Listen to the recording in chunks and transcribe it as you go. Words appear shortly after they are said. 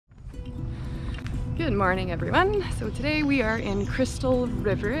Good morning, everyone. So today we are in Crystal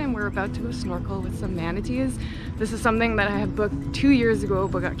River and we're about to go snorkel with some manatees. This is something that I had booked 2 years ago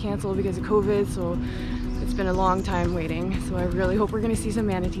but got canceled because of COVID, so it's been a long time waiting. So I really hope we're gonna see some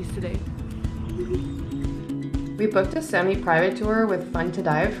manatees today. We booked a semi-private tour with fun to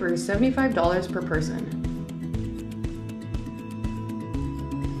dive for $75 per person.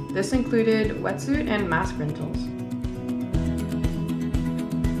 This included wetsuit and mask rentals.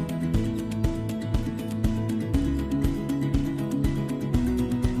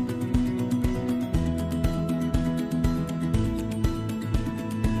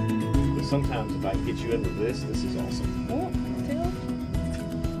 Sometimes if I can get you into this is awesome. Oh, tail.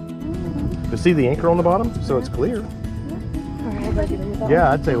 You see the anchor on the bottom? So it's clear. Alright,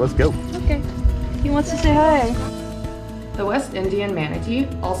 yeah, I'd say let's go. Okay. He wants to say hi. The West Indian manatee,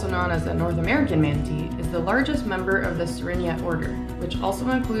 also known as the North American manatee, is the largest member of the Sirenia order, which also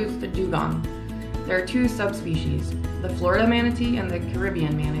includes the dugong. There are two subspecies, the Florida manatee and the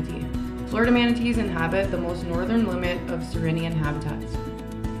Caribbean manatee. Florida manatees inhabit the most northern limit of Sirenian habitats.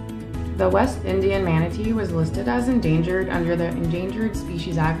 The West Indian manatee was listed as endangered under the Endangered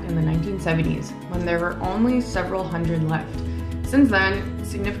Species Act in the 1970s, when there were only several hundred left. Since then,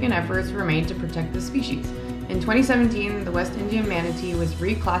 significant efforts were made to protect the species. In 2017, the West Indian manatee was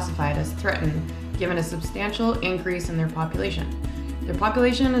reclassified as threatened, given a substantial increase in their population. Their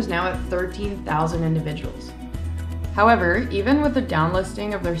population is now at 13,000 individuals. However, even with the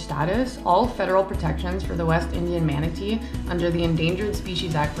downlisting of their status, all federal protections for the West Indian manatee under the Endangered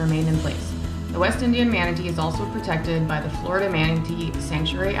Species Act remain in place. The West Indian manatee is also protected by the Florida Manatee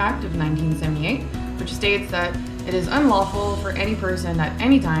Sanctuary Act of 1978, which states that it is unlawful for any person at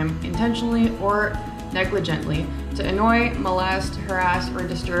any time, intentionally or negligently, to annoy, molest, harass, or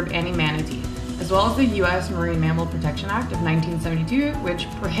disturb any manatee, as well as the U.S. Marine Mammal Protection Act of 1972, which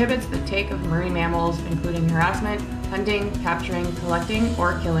prohibits the take of marine mammals, including harassment, hunting, capturing, collecting,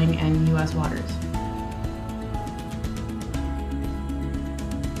 or killing in U.S. waters.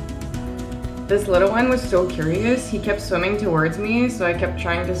 This little one was so curious, he kept swimming towards me, so I kept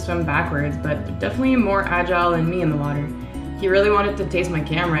trying to swim backwards, but definitely more agile than me in the water. He really wanted to taste my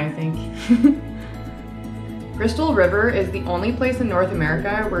camera, I think. Crystal River is the only place in North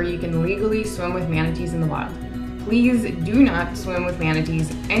America where you can legally swim with manatees in the wild. Please do not swim with manatees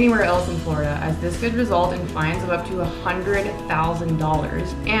anywhere else in Florida, as this could result in fines of up to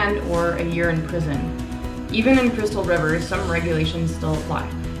 $100,000 and/or a year in prison. Even in Crystal River, some regulations still apply.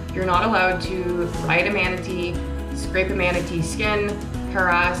 You're not allowed to ride a manatee, scrape a manatee's skin,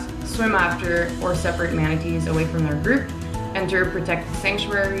 harass, swim after, or separate manatees away from their group, enter protected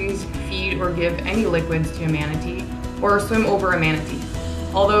sanctuaries, feed or give any liquids to a manatee, or swim over a manatee.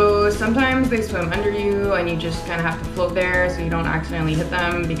 Although sometimes they swim under you and you just kind of have to float there so you don't accidentally hit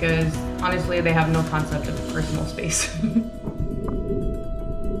them, because honestly they have no concept of personal space.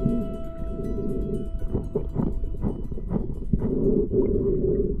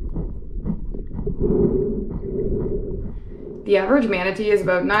 The average manatee is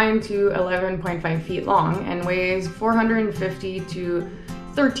about 9 to 11.5 feet long and weighs 450 to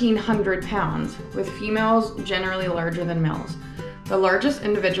 1,300 pounds, with females generally larger than males. The largest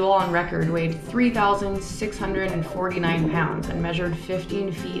individual on record weighed 3,649 pounds and measured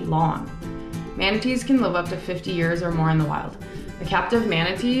 15 feet long. Manatees can live up to 50 years or more in the wild. A captive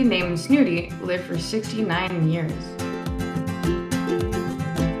manatee named Snooty lived for 69 years.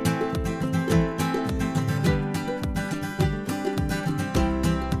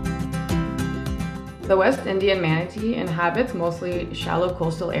 The West Indian manatee inhabits mostly shallow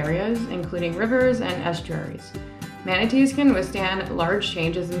coastal areas, including rivers and estuaries. Manatees can withstand large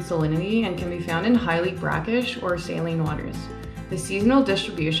changes in salinity and can be found in highly brackish or saline waters. The seasonal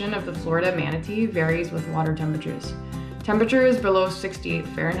distribution of the Florida manatee varies with water temperatures. Temperatures below 68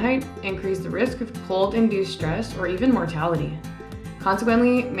 Fahrenheit increase the risk of cold-induced stress or even mortality.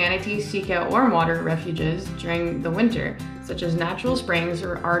 Consequently, manatees seek out warm water refuges during the winter, such as natural springs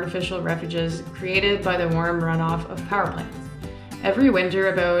or artificial refuges created by the warm runoff of power plants. Every winter,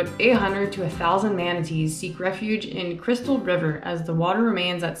 about 800 to 1,000 manatees seek refuge in Crystal River as the water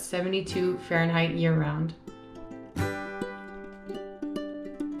remains at 72 Fahrenheit year-round.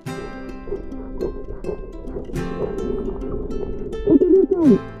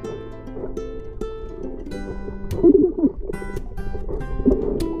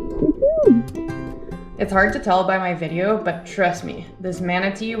 It's hard to tell by my video, but trust me, this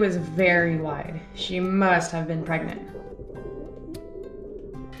manatee was very wide. She must have been pregnant.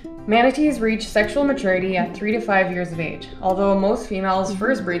 Manatees reach sexual maturity at 3 to 5 years of age, although most females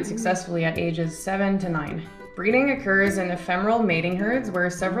first breed successfully at ages 7 to 9. Breeding occurs in ephemeral mating herds where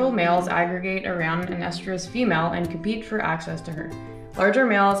several males aggregate around an estrus female and compete for access to her. Larger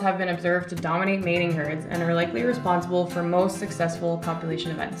males have been observed to dominate mating herds and are likely responsible for most successful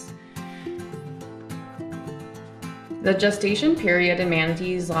copulation events. The gestation period in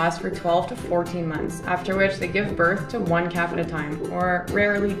manatees lasts for 12 to 14 months, after which they give birth to one calf at a time, or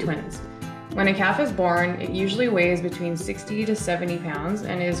rarely twins. When a calf is born, it usually weighs between 60 to 70 pounds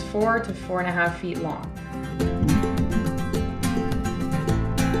and is 4 to 4.5 feet long.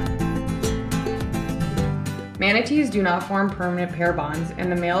 Manatees do not form permanent pair bonds,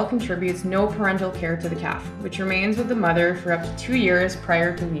 and the male contributes no parental care to the calf, which remains with the mother for up to 2 years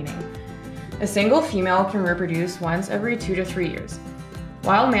prior to weaning. A single female can reproduce once every 2 to 3 years.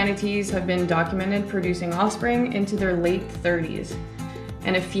 Wild manatees have been documented producing offspring into their late 30s,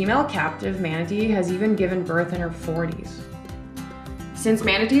 and a female captive manatee has even given birth in her 40s. Since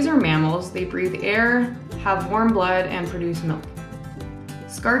manatees are mammals, they breathe air, have warm blood, and produce milk.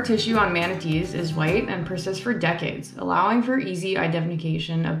 Scar tissue on manatees is white and persists for decades, allowing for easy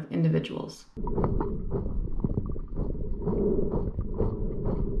identification of individuals.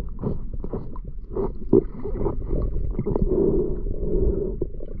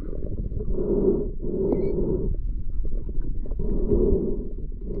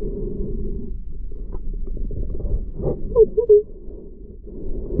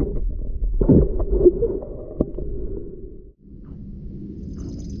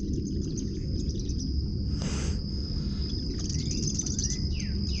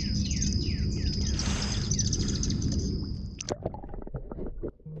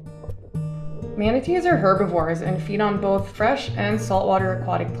 Manatees are herbivores and feed on both fresh and saltwater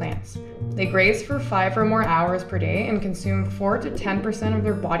aquatic plants. They graze for 5 or more hours per day and consume 4 to 10% of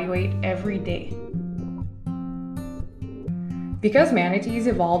their body weight every day. Because manatees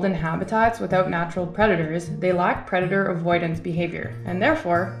evolved in habitats without natural predators, they lack predator avoidance behavior, and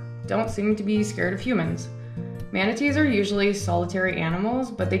therefore don't seem to be scared of humans. Manatees are usually solitary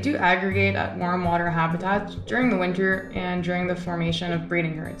animals, but they do aggregate at warm water habitats during the winter and during the formation of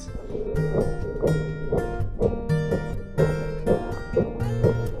breeding herds.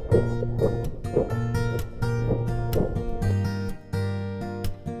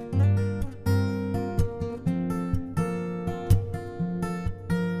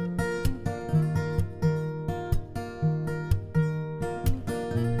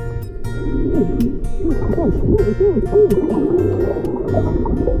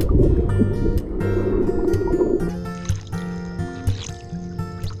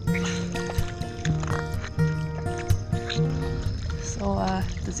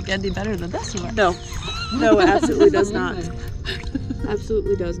 Does it get any better than this one? No. No, it absolutely does not.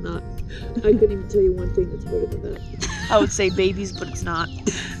 Absolutely does not. I couldn't even tell you one thing that's better than that. I would say babies, but it's not.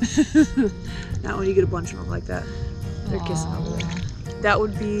 Not when you get a bunch of them like that. They're kissing over there. That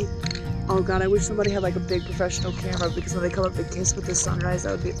would be, oh God, I wish somebody had like a big professional camera, because when they come up and kiss with the sunrise,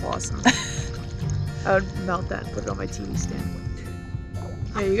 that would be awesome. I would mount that and put it on my TV stand.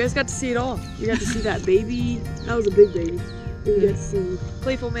 Yeah, you guys got to see it all. You got to see that baby. That was a big baby. You get to see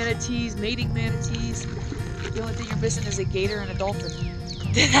playful manatees, mating manatees. The only thing you're missing is a gator and a dolphin.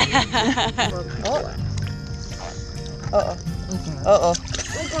 Uh-oh. Uh-oh.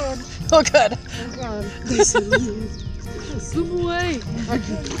 Oh God. Oh God. Oh God. Swim away.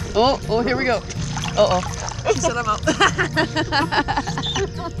 Oh, here we go. Uh-oh. She said I'm out.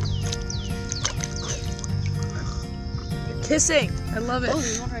 Kissing. I love it. Oh,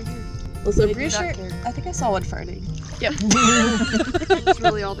 there's one right here. Also, I'm pretty sure, I think I saw one farting. Yep. That's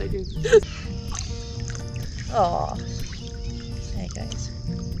really all they do. Aw. Hey guys.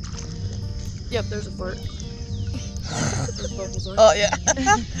 Yep, there's a fart. There's bubbles on it. Oh yeah.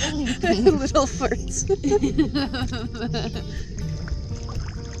 Little farts.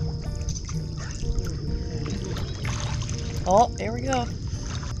 Oh, here we go.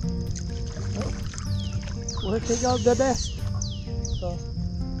 We'll take out the best. So.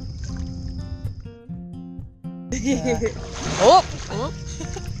 Oh! Oh.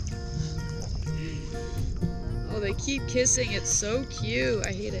 Oh, they keep kissing. It's so cute.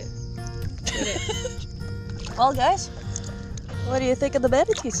 I hate it. Hate it. Well, guys, what do you think of the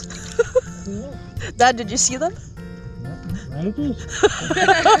manatees? Dad, did you see them? Manatees?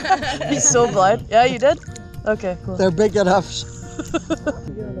 He's so blind. Yeah, you did? Okay, cool. They're big enough. Get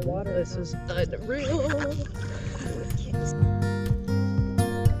on the water. This is unreal.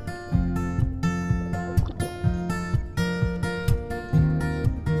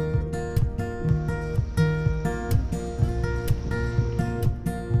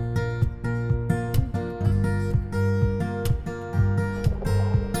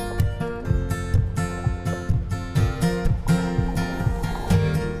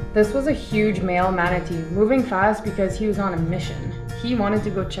 This was a huge male manatee, moving fast because he was on a mission. He wanted to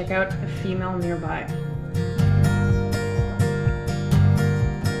go check out a female nearby.